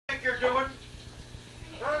doing?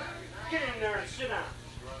 Huh? Get in there and sit down.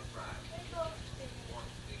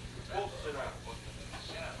 Both sit down.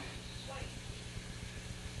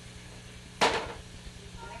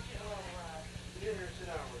 Get in there and sit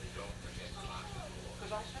down with you.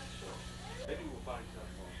 Because I said so. Maybe we'll find something.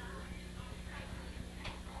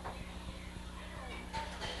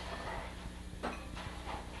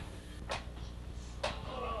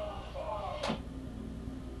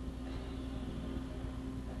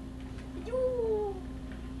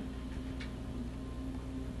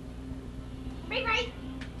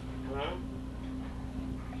 Hello?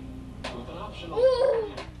 With an optional.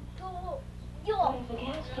 If the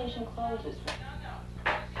gas station closes.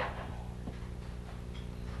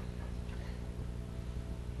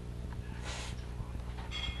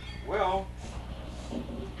 Well,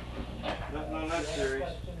 nothing on that series.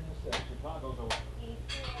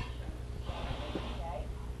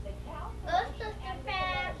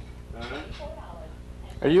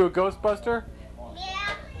 Are you a Ghostbuster?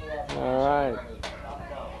 Yeah. All right.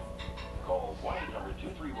 Call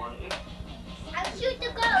 1-800-231-8. I'll shoot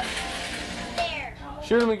the ghost. There.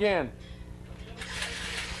 Shoot him again.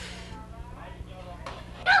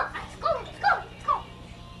 No, let's go, let's go, let's go.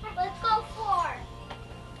 Let's go for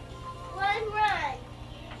run.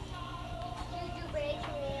 You break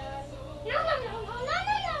me on. No.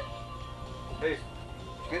 Hey,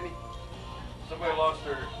 Skinny, somebody lost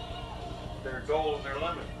their goal and their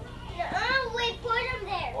lemon. We put them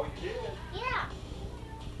there. Oh, you did? Yeah.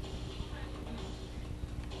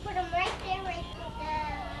 Put them right there, right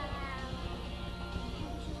there.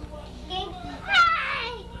 Hey.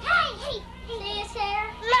 See you,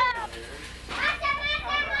 Sarah? No.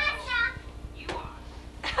 Masha. You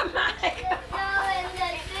are. My I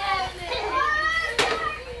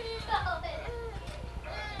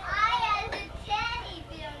as a teddy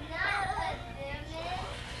bear, not a lemon.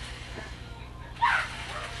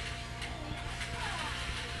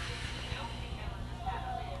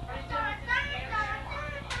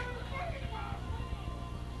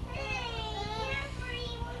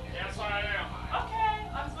 Yes, I am. Okay,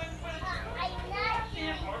 I was waiting for the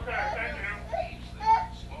Okay, thank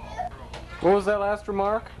you. What was that last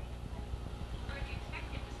remark?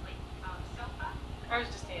 I was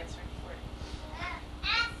just answering for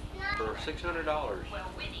you. For $600. Well,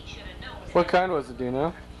 Whitney should have known. What kind was it, do you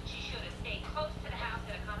know? She should have stayed close to the house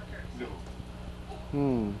at a concert. No.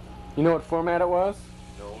 You know what format it was?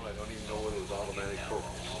 No, I don't even know whether it was automatic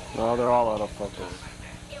focus. No, they're all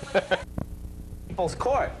autofocus. People's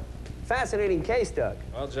Court. Fascinating case, Doug.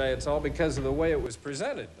 Well, Jay, it's all because of the way it was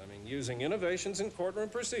presented. I mean, using innovations in courtroom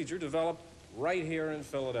procedure developed right here in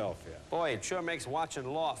Philadelphia. Boy, it sure makes watching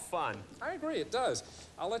law fun. I agree, it does.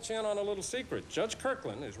 I'll let you in on a little secret. Judge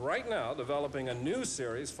Kirkland is right now developing a new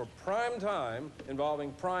series for prime time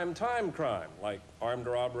involving prime time crime, like armed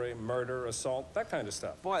robbery, murder, assault, that kind of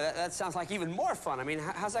stuff. Boy, that sounds like even more fun. I mean,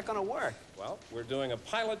 how's that going to work? Well, we're doing a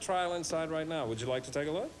pilot trial inside right now. Would you like to take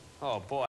a look? Oh, boy.